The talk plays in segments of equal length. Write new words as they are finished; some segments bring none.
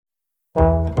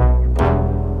Welcome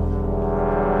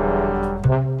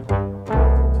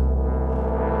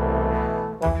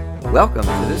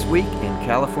to This Week in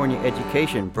California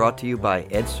Education, brought to you by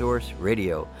EdSource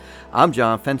Radio. I'm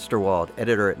John Fensterwald,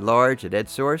 editor-at-large at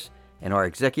EdSource, and our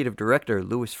executive director,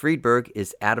 Louis Friedberg,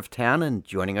 is out of town and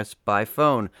joining us by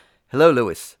phone. Hello,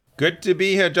 Louis. Good to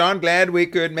be here, John. Glad we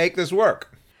could make this work.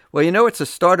 Well, you know, it's the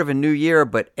start of a new year,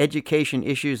 but education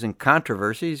issues and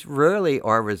controversies rarely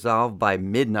are resolved by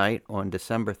midnight on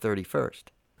December 31st.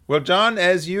 Well, John,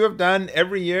 as you have done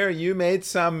every year, you made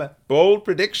some bold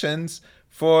predictions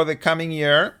for the coming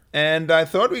year, and I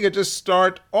thought we could just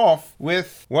start off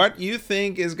with what you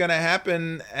think is going to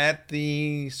happen at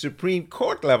the Supreme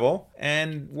Court level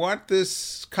and what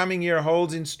this coming year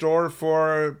holds in store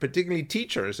for particularly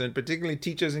teachers, and particularly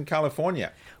teachers in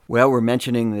California. Well, we're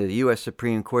mentioning the U.S.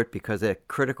 Supreme Court because a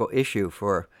critical issue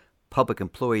for public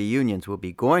employee unions will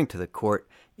be going to the court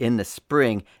in the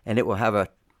spring, and it will have a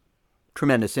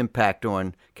tremendous impact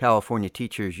on California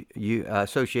Teachers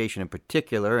Association in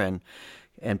particular,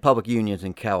 and public unions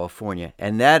in California.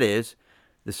 And that is,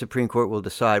 the Supreme Court will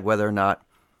decide whether or not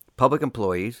public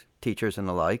employees, teachers and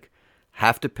the like,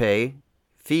 have to pay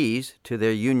fees to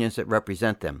their unions that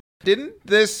represent them. Didn't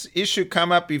this issue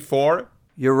come up before?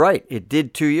 You're right. It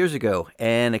did 2 years ago.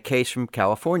 And a case from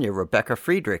California, Rebecca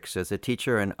Friedrichs, as a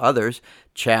teacher and others,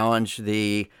 challenged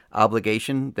the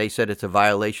obligation. They said it's a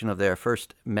violation of their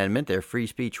First Amendment, their free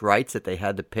speech rights, that they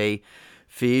had to pay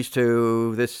fees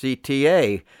to the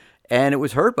CTA. And it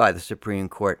was heard by the Supreme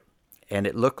Court, and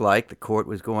it looked like the court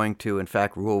was going to, in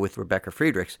fact, rule with Rebecca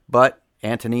Friedrichs. But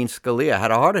Antonin Scalia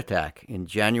had a heart attack in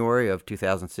January of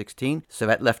 2016, so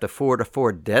that left a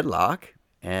 4-4 deadlock,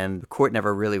 and the court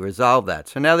never really resolved that.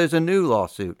 So now there's a new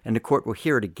lawsuit, and the court will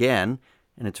hear it again,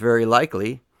 and it's very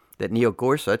likely that Neil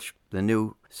Gorsuch, the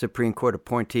new Supreme Court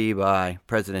appointee by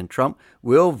President Trump,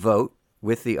 will vote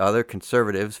with the other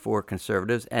conservatives for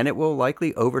conservatives, and it will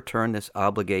likely overturn this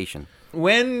obligation.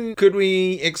 When could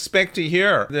we expect to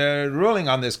hear the ruling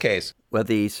on this case? Well,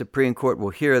 the Supreme Court will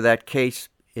hear that case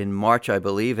in March, I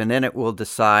believe, and then it will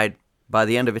decide by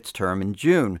the end of its term in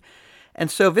June. And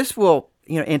so this will,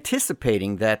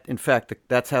 anticipating that, in fact,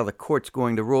 that's how the court's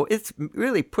going to rule, it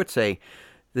really puts the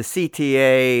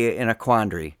CTA in a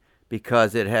quandary,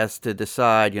 because it has to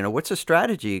decide, what's the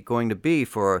strategy going to be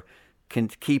for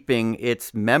keeping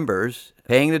its members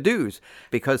paying the dues,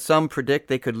 because some predict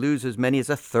they could lose as many as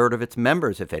a third of its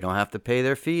members if they don't have to pay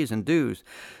their fees and dues.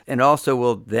 And also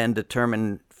will then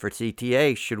determine for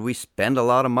CTA, should we spend a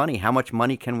lot of money? How much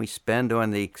money can we spend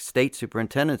on the state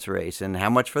superintendent's race, and how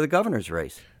much for the governor's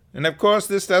race? And of course,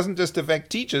 this doesn't just affect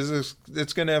teachers,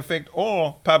 it's going to affect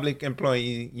all public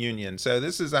employee unions. So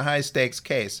this is a high-stakes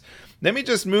case. Let me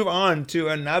just move on to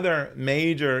another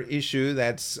major issue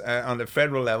that's on the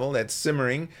federal level that's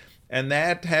simmering, and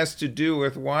that has to do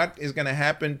with what is going to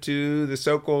happen to the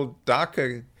so-called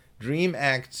DACA DREAM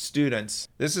Act students.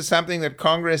 This is something that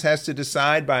Congress has to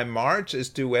decide by March as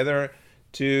to whether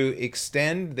to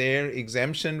extend their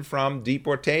exemption from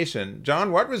deportation.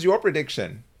 John, what was your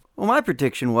prediction? Well, my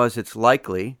prediction was it's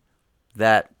likely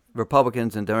that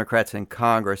Republicans and Democrats in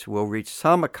Congress will reach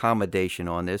some accommodation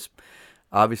on this,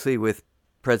 obviously with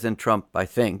President Trump, I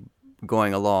think,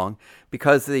 going along,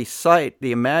 because the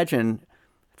imagine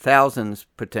thousands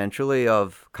potentially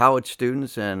of college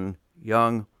students and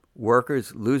young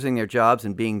workers losing their jobs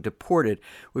and being deported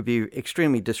would be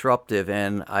extremely disruptive,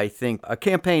 and I think a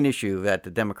campaign issue that the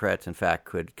Democrats, in fact,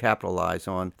 could capitalize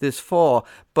on this fall.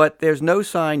 But there's no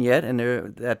sign yet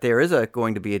that there is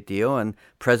going to be a deal, and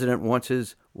President wants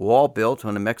his wall built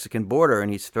on the Mexican border,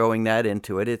 and he's throwing that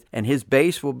into it, and his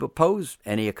base will oppose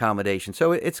any accommodation.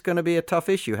 So it's going to be a tough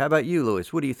issue. How about you,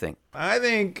 Louis? What do you think? I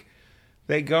think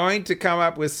they're going to come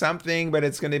up with something, but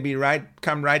it's going to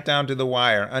come right down to the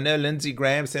wire. I know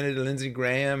Senator Lindsey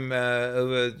Graham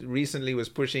recently was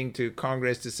pushing to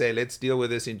Congress to say, let's deal with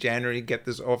this in January, get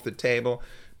this off the table.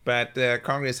 But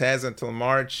Congress has until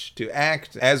March to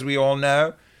act. As we all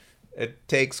know, it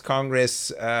takes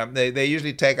Congress, they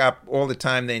usually take up all the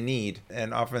time they need,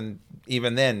 and often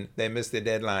even then they miss their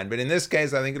deadline. But in this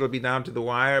case, I think it'll be down to the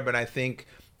wire, but I think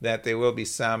that there will be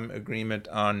some agreement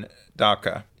on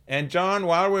DACA. And John,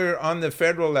 while we're on the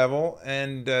federal level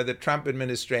and the Trump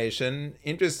administration,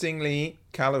 interestingly,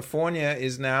 California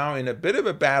is now in a bit of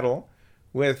a battle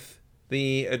with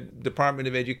the Department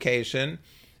of Education,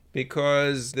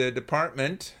 because the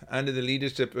department, under the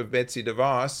leadership of Betsy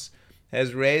DeVos,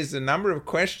 has raised a number of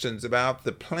questions about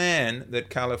the plan that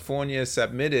California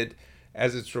submitted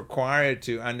as it's required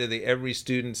to under the Every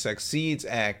Student Succeeds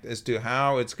Act, as to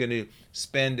how it's going to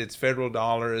spend its federal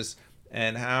dollars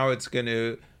and how it's going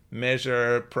to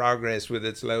measure progress with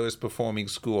its lowest performing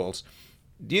schools.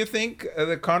 Do you think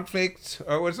the conflict,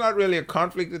 or it's not really a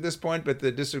conflict at this point, but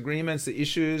the disagreements, the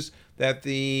issues that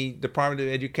the Department of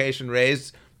Education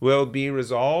raised will be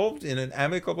resolved in an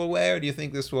amicable way, or do you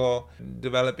think this will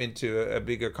develop into a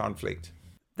bigger conflict?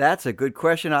 That's a good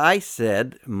question. I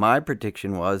said my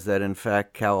prediction was that, in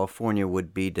fact, California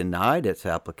would be denied its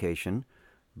application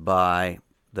by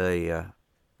the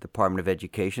Department of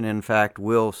Education, and in fact,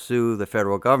 will sue the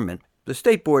federal government. The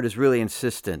state board is really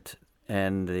insistent,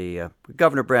 and the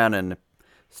Governor Brown and the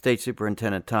State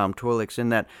Superintendent Tom Torlix, in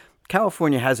that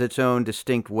California has its own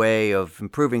distinct way of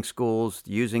improving schools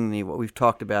using what we've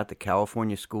talked about, the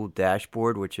California School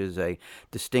Dashboard, which is a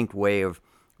distinct way of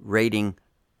rating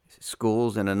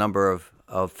schools in a number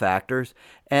of factors.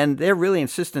 And they're really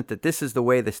insistent that this is the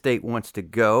way the state wants to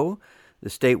go. The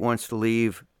state wants to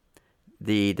leave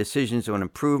the decisions on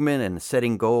improvement and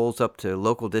setting goals up to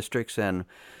local districts. And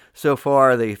so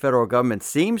far, the federal government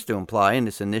seems to imply in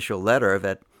this initial letter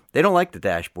that they don't like the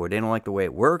dashboard. They don't like the way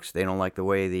it works. They don't like the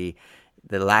way the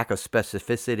lack of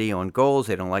specificity on goals.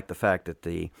 They don't like the fact that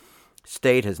the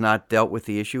state has not dealt with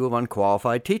the issue of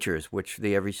unqualified teachers, which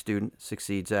the Every Student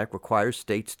Succeeds Act requires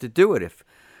states to do it if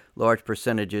large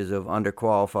percentages of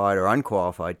underqualified or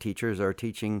unqualified teachers are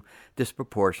teaching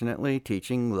disproportionately,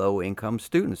 teaching low-income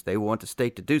students. They want the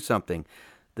state to do something.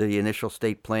 The initial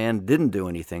state plan didn't do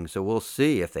anything, so we'll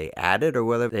see if they add it or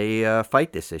whether they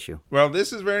fight this issue. Well,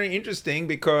 this is very interesting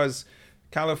because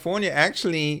California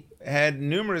actually had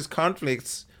numerous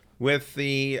conflicts with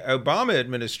the Obama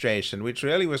administration, which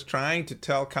really was trying to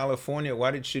tell California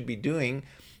what it should be doing,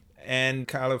 and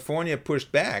California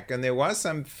pushed back. And there was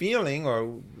some feeling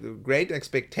or great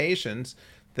expectations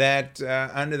that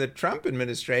under the Trump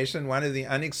administration, one of the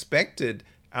unexpected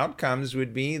outcomes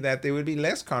would be that there would be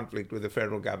less conflict with the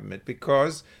federal government,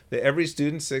 because the Every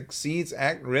Student Succeeds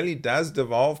Act really does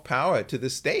devolve power to the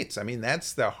states. I mean,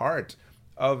 that's the heart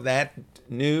of that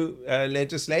new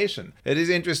legislation. It is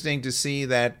interesting to see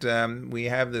that we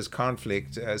have this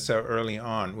conflict so early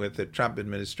on with the Trump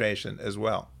administration as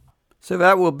well. So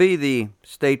that will be the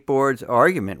state board's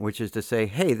argument, which is to say,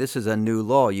 hey, this is a new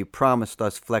law. You promised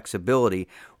us flexibility.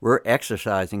 We're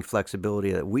exercising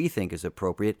flexibility that we think is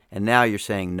appropriate, and now you're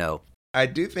saying no. I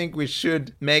do think we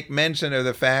should make mention of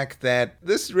the fact that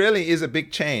this really is a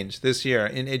big change this year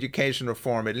in education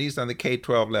reform, at least on the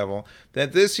K-12 level,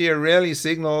 that this year really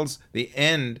signals the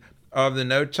end of the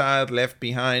No Child Left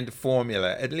Behind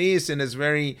formula, at least in its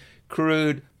very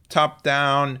crude,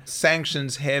 top-down,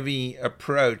 sanctions-heavy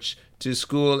approach to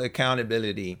school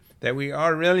accountability, that we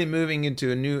are really moving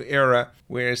into a new era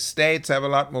where states have a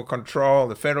lot more control,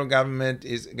 the federal government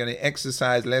is going to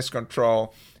exercise less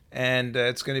control, and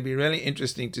it's going to be really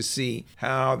interesting to see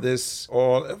how this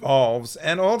all evolves.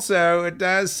 And also, it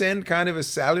does send kind of a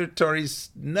salutary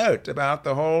note about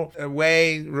the whole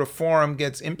way reform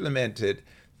gets implemented,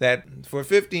 that for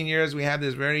 15 years we had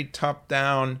this very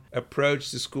top-down approach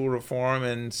to school reform,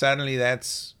 and suddenly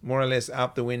that's more or less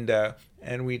out the window,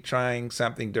 and we're trying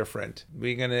something different.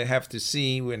 We're going to have to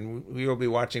see, when we will be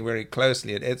watching very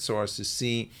closely at EdSource to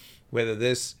see whether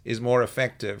this is more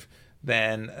effective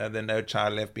than the No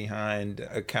Child Left Behind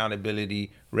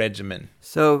accountability regimen.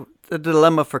 So the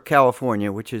dilemma for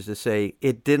California, which is to say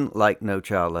it didn't like No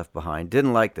Child Left Behind,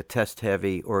 didn't like the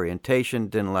test-heavy orientation,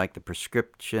 didn't like the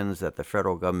prescriptions that the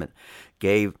federal government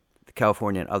gave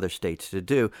California and other states to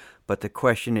do, but the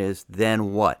question is,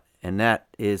 then what? And that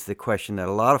is the question that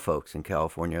a lot of folks in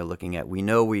California are looking at. We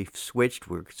know we're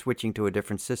switching to a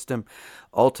different system.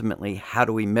 Ultimately, how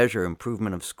do we measure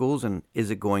improvement of schools, and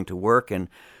is it going to work? And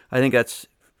I think that's,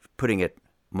 putting it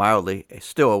mildly,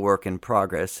 still a work in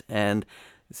progress. And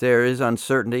there is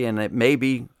uncertainty, and it may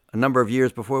be a number of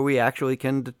years before we actually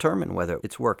can determine whether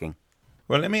it's working.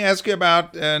 Well, let me ask you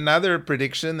about another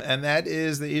prediction, and that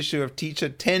is the issue of teacher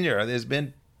tenure. There's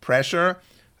been pressure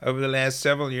over the last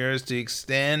several years to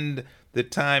extend the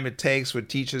time it takes for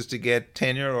teachers to get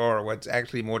tenure, or what's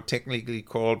actually more technically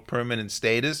called permanent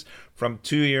status, from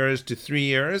 2 years to 3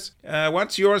 years.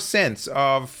 What's your sense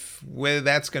of where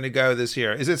that's going to go this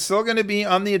year? Is it still going to be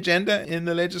on the agenda in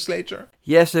the legislature?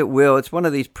 Yes, it will. It's one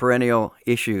of these perennial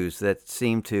issues that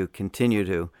seem to continue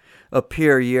to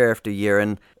appear year after year.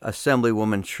 And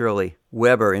Assemblywoman Shirley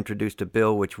Weber introduced a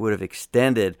bill which would have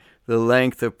extended the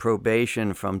length of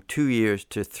probation from 2 years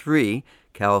to 3.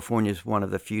 California is one of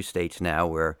the few states now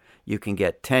where you can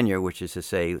get tenure, which is to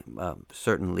say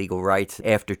certain legal rights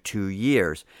after 2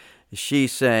 years.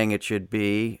 She's saying it should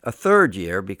be a third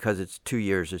year because it's 2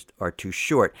 years are too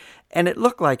short. And it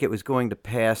looked like it was going to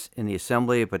pass in the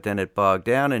Assembly, but then it bogged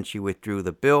down and she withdrew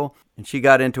the bill. And she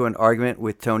got into an argument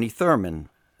with Tony Thurmond,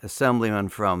 assemblyman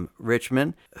from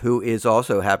Richmond, who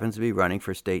also happens to be running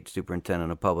for state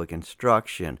superintendent of public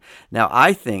instruction. Now,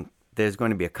 I think there's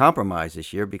going to be a compromise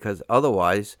this year because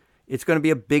otherwise it's going to be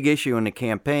a big issue in the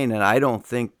campaign, and I don't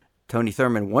think Tony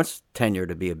Thurmond wants tenure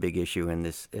to be a big issue in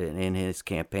his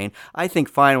campaign. I think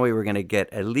finally we're going to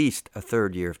get at least a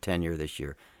third year of tenure this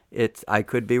year. I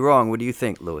could be wrong. What do you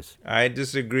think, Louis? I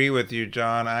disagree with you,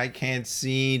 John. I can't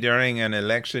see during an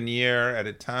election year at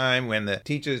a time when the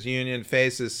teachers union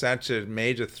faces such a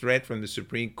major threat from the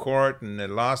Supreme Court and the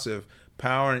loss of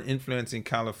power and influence in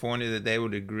California that they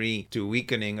would agree to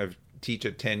weakening of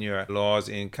teacher tenure laws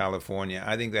in California.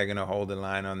 I think they're going to hold the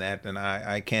line on that, and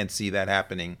I can't see that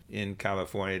happening in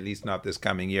California, at least not this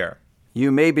coming year.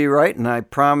 You may be right, and I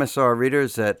promise our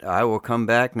readers that I will come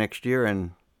back next year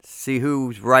and see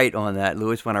who's right on that,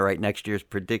 Louis, when I write next year's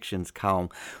predictions column.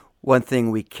 One thing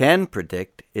we can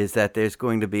predict is that there's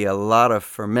going to be a lot of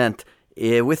ferment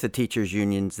with the teachers'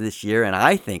 unions this year, and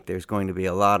I think there's going to be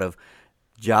a lot of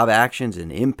job actions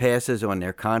and impasses on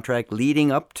their contract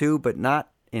leading up to, but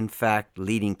not in fact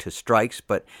leading to strikes.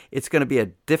 But it's going to be a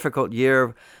difficult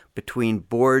year between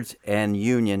boards and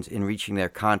unions in reaching their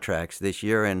contracts this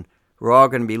year, and we're all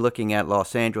going to be looking at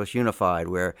Los Angeles Unified,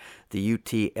 where the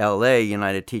UTLA,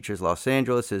 United Teachers Los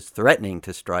Angeles, is threatening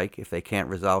to strike if they can't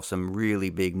resolve some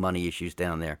really big money issues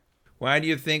down there. Why do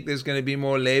you think there's going to be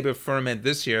more labor ferment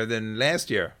this year than last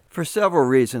year? For several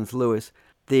reasons, Louis.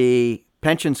 The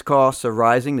pensions costs are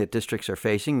rising that districts are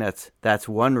facing. That's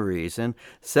one reason.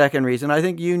 Second reason, I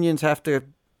think unions have to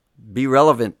be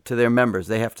relevant to their members.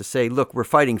 They have to say, look, we're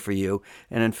fighting for you.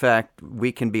 And in fact,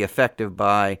 we can be effective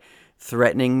by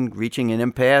threatening, reaching an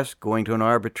impasse, going to an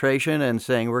arbitration, and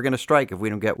saying we're going to strike if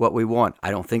we don't get what we want. I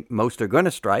don't think most are going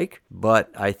to strike, but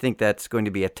I think that's going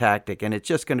to be a tactic, and it's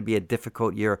just going to be a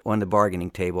difficult year on the bargaining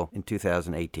table in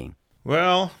 2018.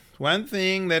 Well, one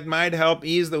thing that might help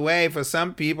ease the way for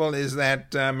some people is that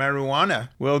marijuana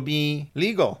will be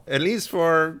legal, at least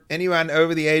for anyone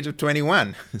over the age of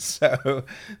 21. So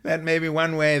that may be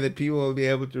one way that people will be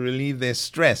able to relieve their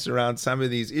stress around some of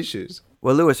these issues.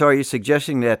 Well, Louis, are you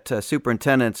suggesting that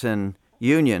superintendents and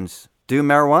unions do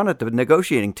marijuana at the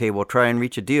negotiating table, try and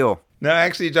reach a deal? No,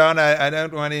 actually, John, I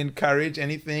don't want to encourage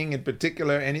anything in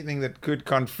particular, anything that could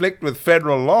conflict with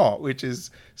federal law, which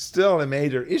is still a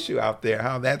major issue out there,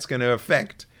 how that's going to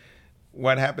affect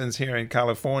what happens here in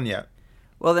California.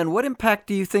 Well, then what impact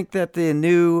do you think that the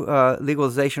new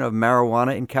legalization of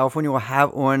marijuana in California will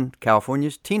have on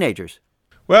California's teenagers?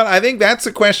 Well, I think that's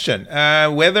a question.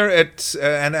 Whether it's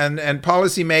and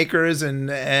policymakers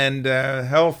and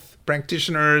health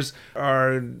practitioners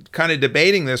are kind of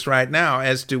debating this right now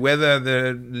as to whether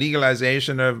the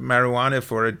legalization of marijuana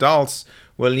for adults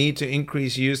will lead to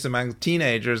increased use among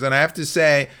teenagers. And I have to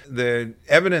say the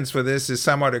evidence for this is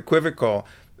somewhat equivocal.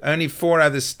 Only 4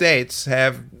 other states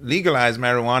have legalized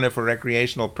marijuana for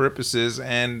recreational purposes,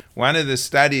 and one of the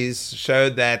studies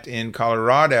showed that in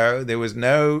Colorado there was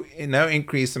no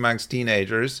increase amongst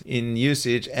teenagers in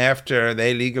usage after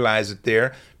they legalized it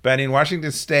there. But in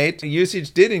Washington State,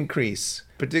 usage did increase,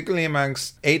 particularly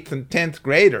amongst 8th and 10th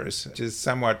graders, which is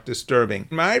somewhat disturbing.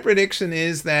 My prediction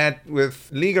is that with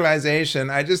legalization,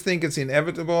 I just think it's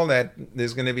inevitable that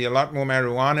there's going to be a lot more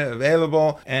marijuana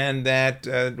available, and that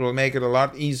it will make it a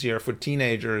lot easier for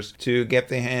teenagers to get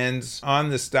their hands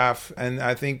on the stuff. And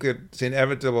I think it's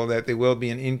inevitable that there will be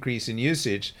an increase in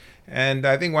usage. And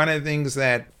I think one of the things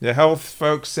that the health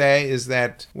folks say is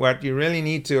that what you really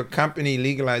need to accompany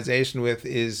legalization with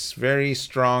is very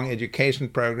strong education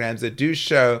programs that do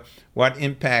show what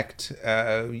impact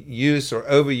use or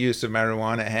overuse of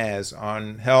marijuana has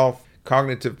on health,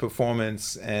 cognitive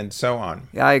performance, and so on.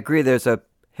 Yeah, I agree. There's a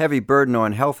heavy burden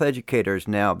on health educators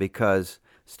now because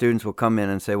students will come in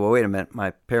and say, well, wait a minute,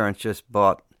 my parents just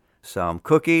bought some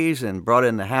cookies and brought it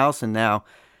in the house, and now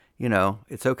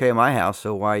it's okay in my house,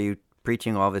 so why are you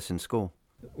preaching all this in school?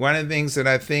 One of the things that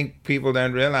I think people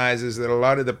don't realize is that a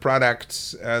lot of the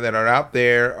products that are out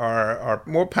there are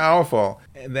more powerful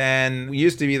than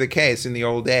used to be the case in the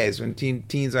old days when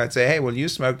teens I'd say, hey, well, you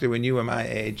smoked it when you were my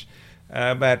age.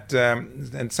 But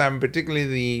some, particularly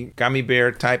the gummy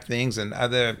bear type things and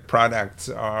other products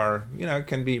are,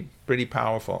 can be pretty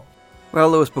powerful. Well,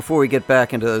 Louis, before we get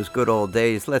back into those good old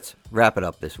days, let's wrap it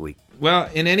up this week. Well,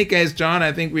 in any case, John,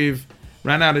 I think we've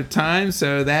run out of time,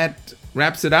 so that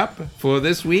wraps it up for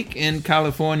this week in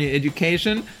California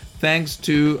Education. Thanks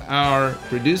to our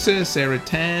producer, Sarah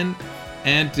Tan,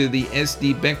 and to the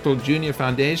S.D. Bechtel Jr.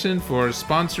 Foundation for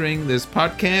sponsoring this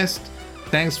podcast.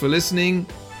 Thanks for listening,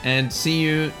 and see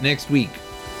you next week.